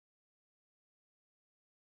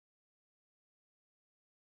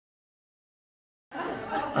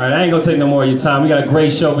Alright, I ain't gonna take no more of your time. We got a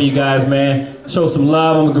great show for you guys, man. Show some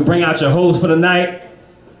love. I'm gonna bring out your host for the night.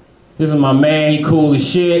 This is my man, he cool as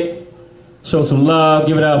shit. Show some love,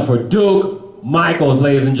 give it up for Duke Michaels,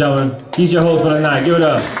 ladies and gentlemen. He's your host for the night, give it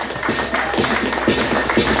up.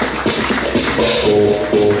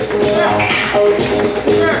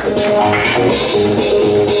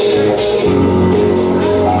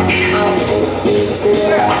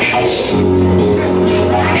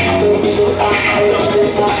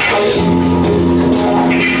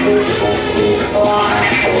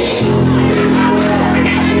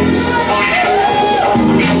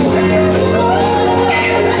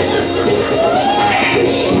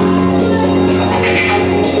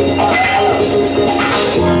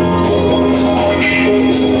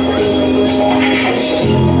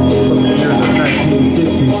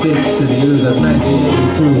 To the years of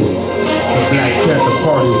 1982, the Black Panther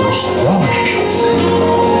Party was strong,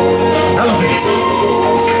 relevant,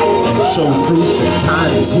 and showed proof that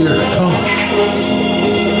time is here to come.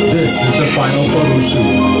 This is the final photo shoot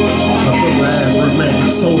of the last remaining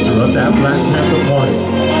soldier of that Black Panther Party.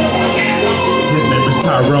 His name is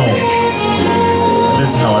Tyrone, and this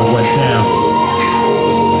is how it went down.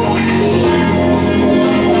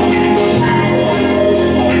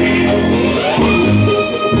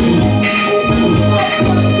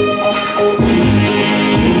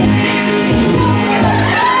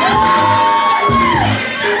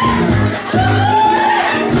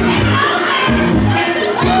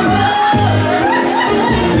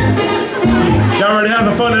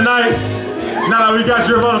 Fun tonight. Now that we got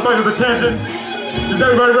your motherfuckers' attention, is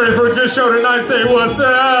everybody ready for a good show tonight? Say what's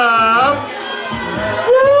up?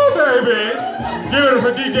 Woo, baby. Give it up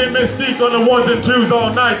for DJ Mystique on the ones and twos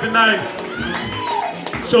all night tonight.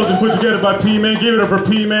 Show's been put together by P-Man. Give it up for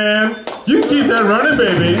P-Man. You can keep that running,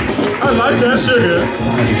 baby. I like that sugar.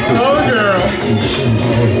 Oh, girl.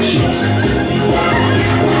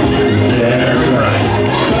 Yeah, right.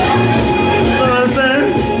 You know what I'm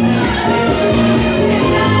saying?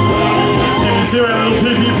 See my little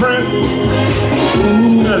PP print?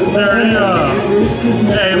 That's very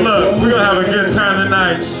Hey, look, we're gonna have a good time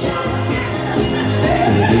tonight.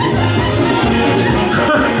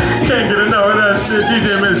 Can't get enough of that shit. DJ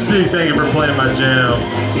Mystique, thank you for playing my jam.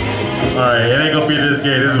 Alright, it ain't gonna be this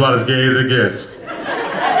gay. This is about as gay as it gets.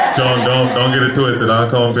 Don't get it twisted. I'll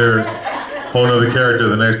compare a whole nother character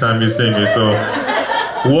the next time you see me, so.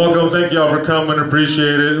 Welcome, thank y'all for coming,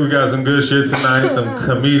 appreciate it. We got some good shit tonight, some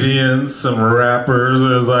comedians, some rappers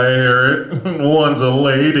as I hear it. One's a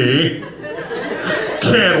lady.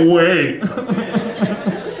 Can't wait.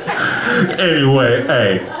 Anyway,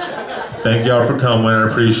 hey, thank y'all for coming, I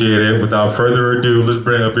appreciate it. Without further ado, let's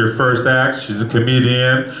bring up your first act. She's a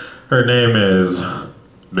comedian. Her name is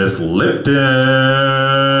Miss Lipton.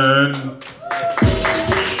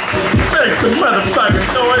 Make some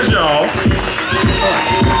motherfucking noise, y'all.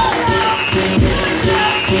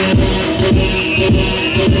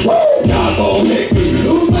 Y'all gon' make me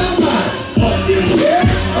lose my mind. Up in here,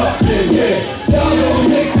 up in here. Y'all gon'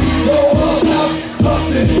 make me go all out. Up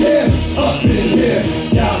in here, up in here.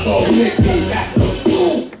 Y'all gon' make me act a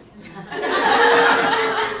fool.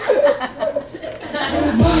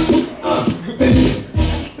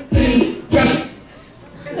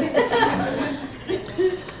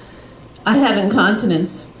 I have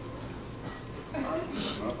incontinence.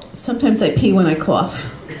 Sometimes I pee when I cough.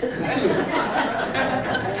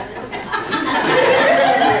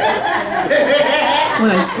 When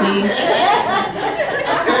I sneeze.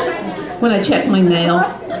 When I check my mail.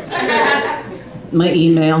 My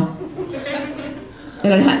email.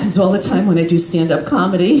 And it happens all the time when I do stand-up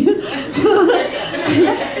comedy.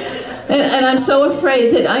 and I'm so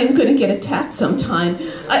afraid that I'm going to get attacked sometime.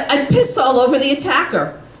 I piss all over the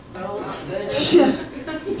attacker.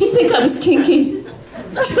 He'd think I was kinky.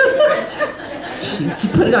 Jeez, you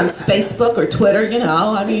put it on Facebook or Twitter, you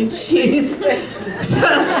know, I mean, jeez.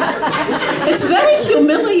 It's very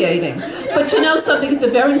humiliating. But you know something, it's a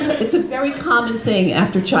very common thing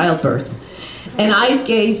after childbirth. And I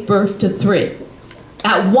gave birth to 3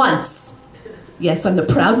 at once. Yes, I'm the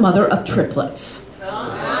proud mother of triplets.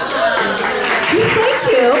 Thank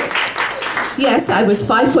you. Yes, I was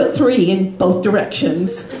 5'3" in both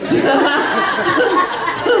directions.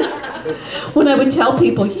 When I would tell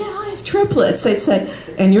people, yeah, I have triplets, they'd say,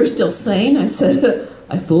 and you're still sane? I said,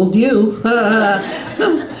 I fooled you.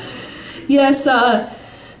 Yes,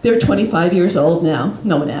 they're 25 years old now.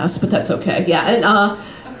 No one asked, but that's okay. Yeah, and I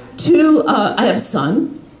have a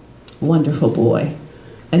son, wonderful boy,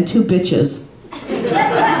 and 2 bitches.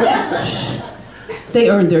 They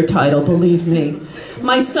earned their title, believe me.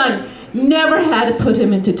 My son never had to put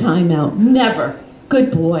him into timeout, never. Good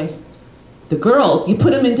boy. The girls, you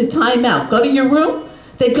put them into timeout. Go to your room,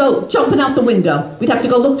 they go jumping out the window. We'd have to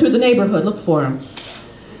go look through the neighborhood, look for them.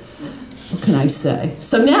 What can I say?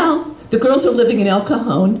 So now, the girls are living in El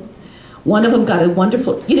Cajon. One of them got a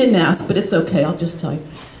wonderful, you didn't ask, but it's okay, I'll just tell you.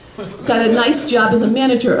 Got a nice job as a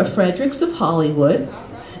manager of Fredericks of Hollywood.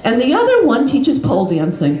 And the other one teaches pole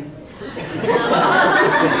dancing.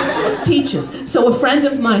 Teaches. So a friend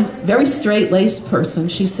of mine, very straight-laced person,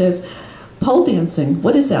 she says, pole dancing,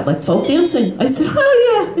 what is that, like folk dancing? I said, oh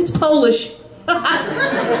yeah, it's Polish. Got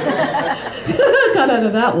out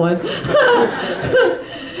of that one.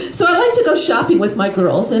 So I like to go shopping with my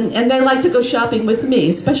girls, and they like to go shopping with me,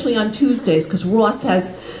 especially on Tuesdays, because Ross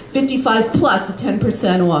has 55 plus,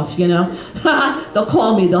 10% off, you know. They'll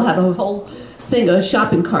call me, they'll have a whole thing, a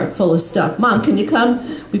shopping cart full of stuff. Mom, can you come?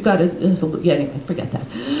 We've got yeah, anyway, forget that.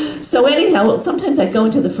 So anyhow, sometimes I go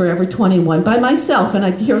into the Forever 21 by myself, and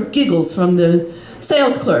I hear giggles from the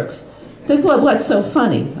sales clerks. They go, what's so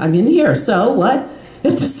funny? I'm in here, so what?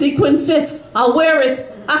 If the sequin fits, I'll wear it.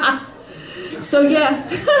 So yeah,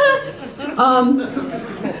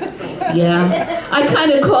 yeah, I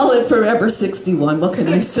kind of call it Forever 61. What can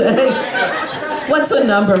I say? What's a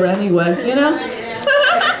number anyway, you know?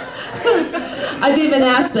 I've even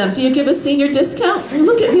asked them, do you give a senior discount? They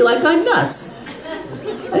look at me like I'm nuts.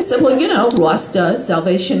 I said, well, you know, Ross does,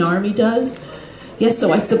 Salvation Army does. Yes,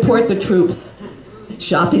 so I support the troops.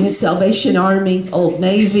 Shopping at Salvation Army, Old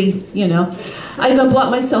Navy, you know. I even bought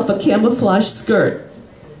myself a camouflage skirt.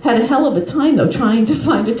 Had a hell of a time, though, trying to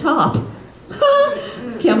find a top.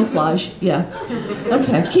 Camouflage, yeah.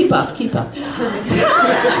 Okay, keep up, keep up.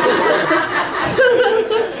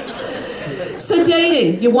 So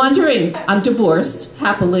dating, you're wondering, I'm divorced,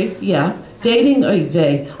 happily, yeah. Dating, oy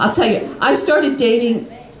vey. I'll tell you, I started dating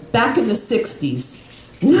back in the 60s.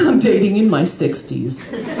 Now I'm dating in my 60s.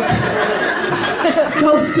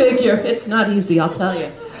 Go figure, it's not easy, I'll tell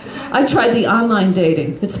you. I tried the online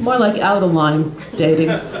dating. It's more like out-of-line dating,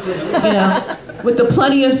 you know, with the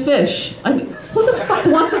plenty of fish. I mean, who the fuck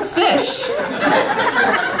wants a fish?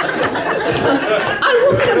 I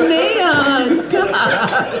want a man,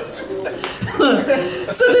 God.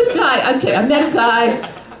 So this guy, okay, I met a guy,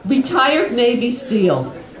 retired Navy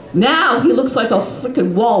SEAL. Now he looks like a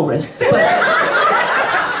freaking walrus, but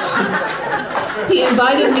he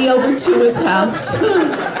invited me over to his house.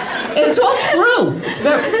 And it's all true. It's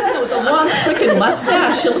very, with a long freaking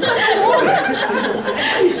mustache. It looks like a walrus.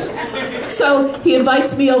 So he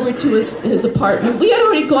invites me over to his apartment. We had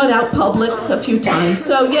already gone out public a few times.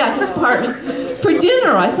 So yeah, his apartment. For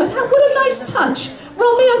dinner, I thought, oh, what a nice touch.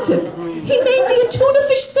 Romantic. He made me a tuna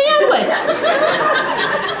fish sandwich.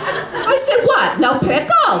 I said, what? No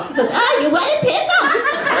pickle? He goes, oh, you want a pickle?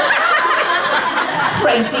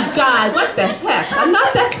 Crazy guy, what the heck? I'm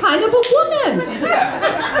not that kind of a woman.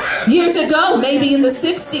 Years ago, maybe in the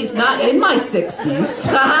 60s, not in my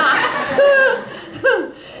 60s.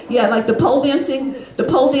 Yeah, like the pole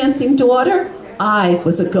dancing daughter, I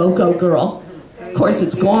was a go-go girl. Of course,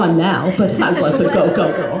 it's gone now, but I was a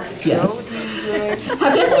go-go girl, yes.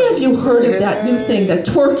 Have any of you heard of that new thing, that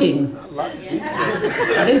twerking?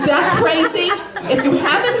 Is that crazy? If you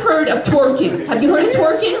haven't heard of twerking, have you heard of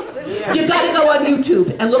twerking? You gotta go on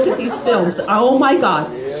YouTube and look at these films. Oh my God.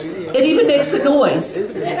 It even makes a noise.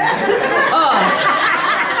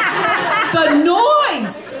 The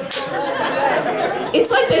noise!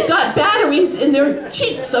 It's like they've got batteries in their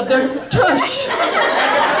cheeks of their tush.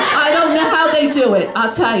 I don't know how they do it,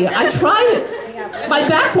 I'll tell you. I tried it. My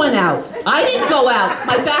back went out. I didn't go out.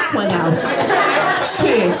 My back went out.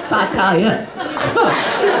 Jeez, I tell you.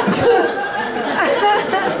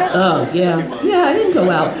 Oh, yeah. Yeah, I didn't go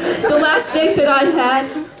out. The last date that I had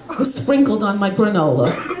was sprinkled on my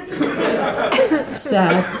granola.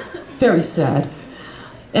 Sad. Very sad.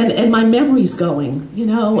 And my memory's going. You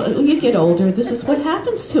know, you get older, this is what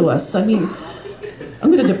happens to us. I mean, I'm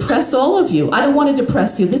going to depress all of you. I don't want to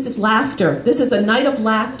depress you. This is laughter. This is a night of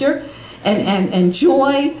laughter and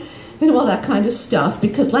joy and all that kind of stuff,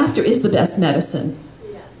 because laughter is the best medicine.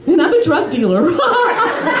 And I'm a drug dealer.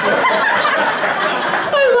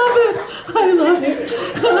 I love it.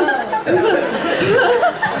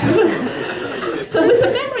 So with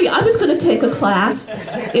the memory, I was going to take a class,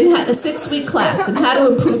 a 6-week class, in how to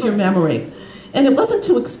improve your memory. And it wasn't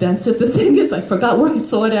too expensive. The thing is, I forgot where I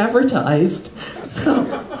saw it advertised. So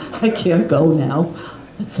I can't go now.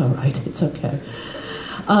 It's all right. It's okay.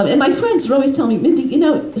 And my friends are always telling me, Mindy, you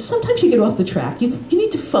know, sometimes you get off the track. You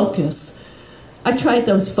need to focus. I tried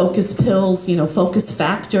those focus pills, you know, Focus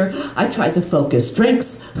Factor. I tried the Focus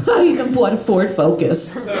drinks. I even bought a Ford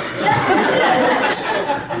Focus.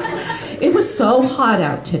 It was so hot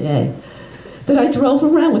out today that I drove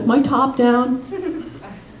around with my top down.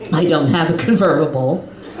 I don't have a convertible.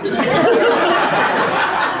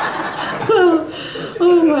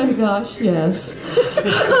 Oh my gosh, yes.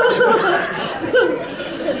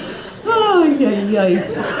 Oh, yay.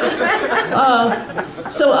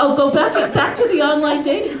 So I'll go back to the online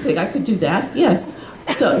dating thing. I could do that, yes.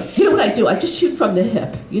 So, you know what I do? I just shoot from the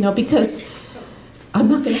hip, you know, because I'm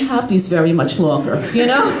not going to have these very much longer, you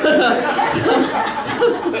know?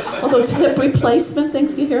 All those hip replacement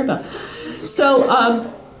things you hear about. So,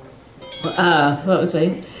 what was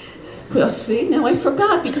I? Well, see, now I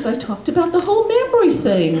forgot because I talked about the whole memory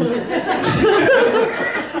thing.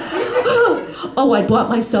 Oh, I bought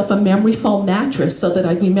myself a memory foam mattress so that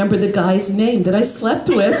I'd remember the guy's name that I slept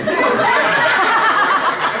with.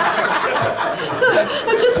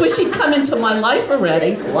 I just wish he'd come into my life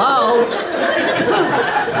already. Wow.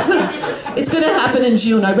 It's going to happen in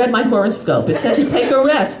June. I read my horoscope. It said to take a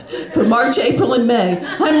rest for March, April, and May.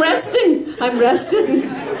 I'm resting.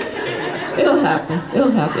 It'll happen.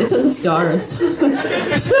 It's in the stars.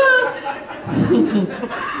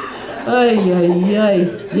 Ay.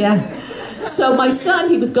 Yeah. So my son,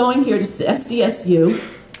 he was going here to SDSU,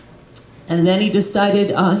 and then he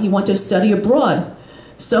decided he wanted to study abroad.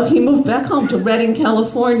 So he moved back home to Redding,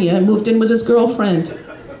 California, and moved in with his girlfriend.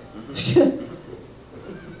 It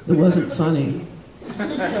wasn't funny.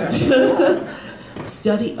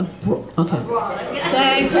 Study abroad. Okay.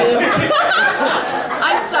 Thank you.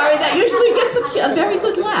 I'm sorry, that usually gets a very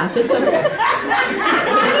good laugh. It's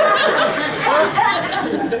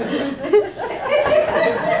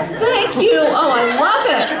Thank you. Oh, I love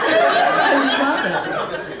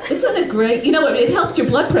it. Isn't it great? You know, it helps your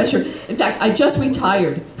blood pressure. In fact, I just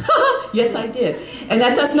retired. Yes, I did. And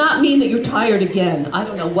that does not mean that you're tired again. I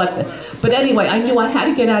don't know what but anyway, I knew I had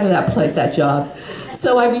to get out of that place, that job.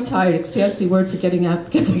 So I retired, a fancy word for getting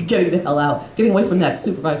the hell out, getting away from that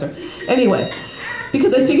supervisor. Anyway,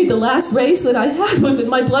 because I figured the last raise that I had was in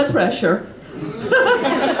my blood pressure.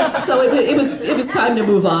 So it was time to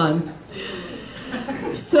move on.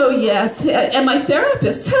 So yes, and my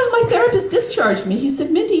therapist discharged me. He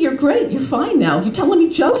said, "Mindy, you're great. You're fine now. You're telling me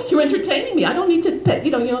jokes. You're entertaining me. I don't need to pay,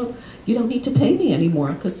 you don't need to pay me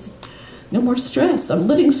anymore because no more stress. I'm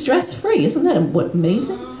living stress-free. Isn't that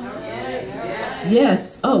amazing?"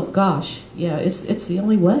 Yes. Oh gosh. Yeah. It's the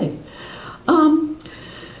only way.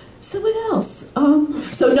 So what else?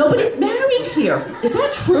 So nobody's married here. Is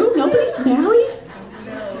that true? Nobody's married?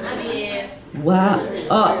 Wow.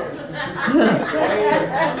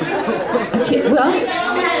 Okay, well,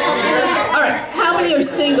 all right, how many are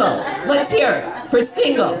single? Let's hear it for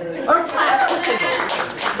single. Or clap for single.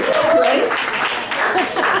 Great.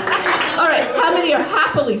 All right, how many are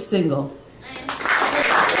happily single?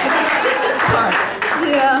 Just this part.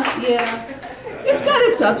 Yeah. It's got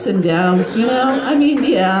its ups and downs, you know? I mean,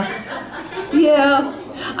 yeah.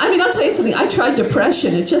 I mean, I'll tell you something. I tried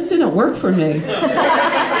depression. It just didn't work for me.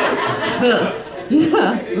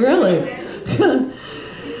 Yeah, really.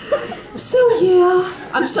 So yeah,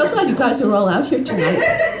 I'm so glad you guys are all out here tonight.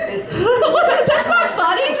 That's not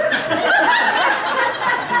funny.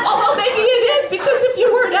 Although maybe it is, because if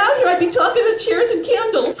you weren't out here, I'd be talking to chairs and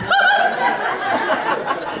candles.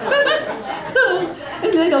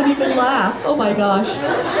 And they don't even laugh. Oh my gosh.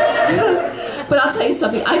 But I'll tell you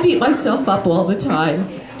something. I beat myself up all the time.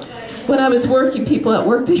 When I was working, people at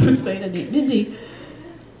work, they would say to me, "Mindy,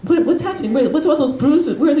 what's happening? What's all those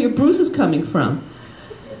bruises? Where are your bruises coming from?"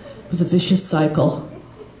 It was a vicious cycle.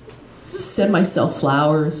 Send myself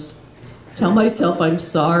flowers. Tell myself I'm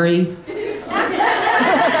sorry.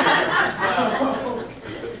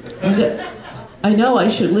 And I know I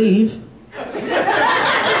should leave.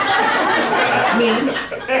 Me.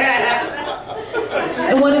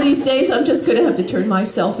 And one of these days, I'm just going to have to turn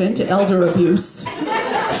myself into elder abuse.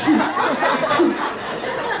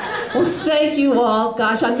 Well, thank you all.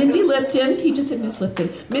 Gosh, I'm Mindy Lipton. He just said Miss Lipton.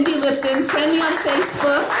 Mindy Lipton. Friend me on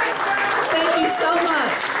Facebook. Thank you so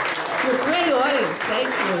much. You're a great audience. Thank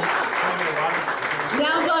you.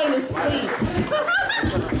 Now I'm going to sleep.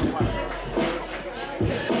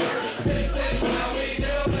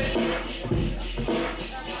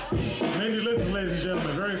 Mindy Lipton, ladies and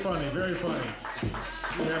gentlemen. Very funny, very funny.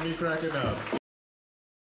 You have me cracking up.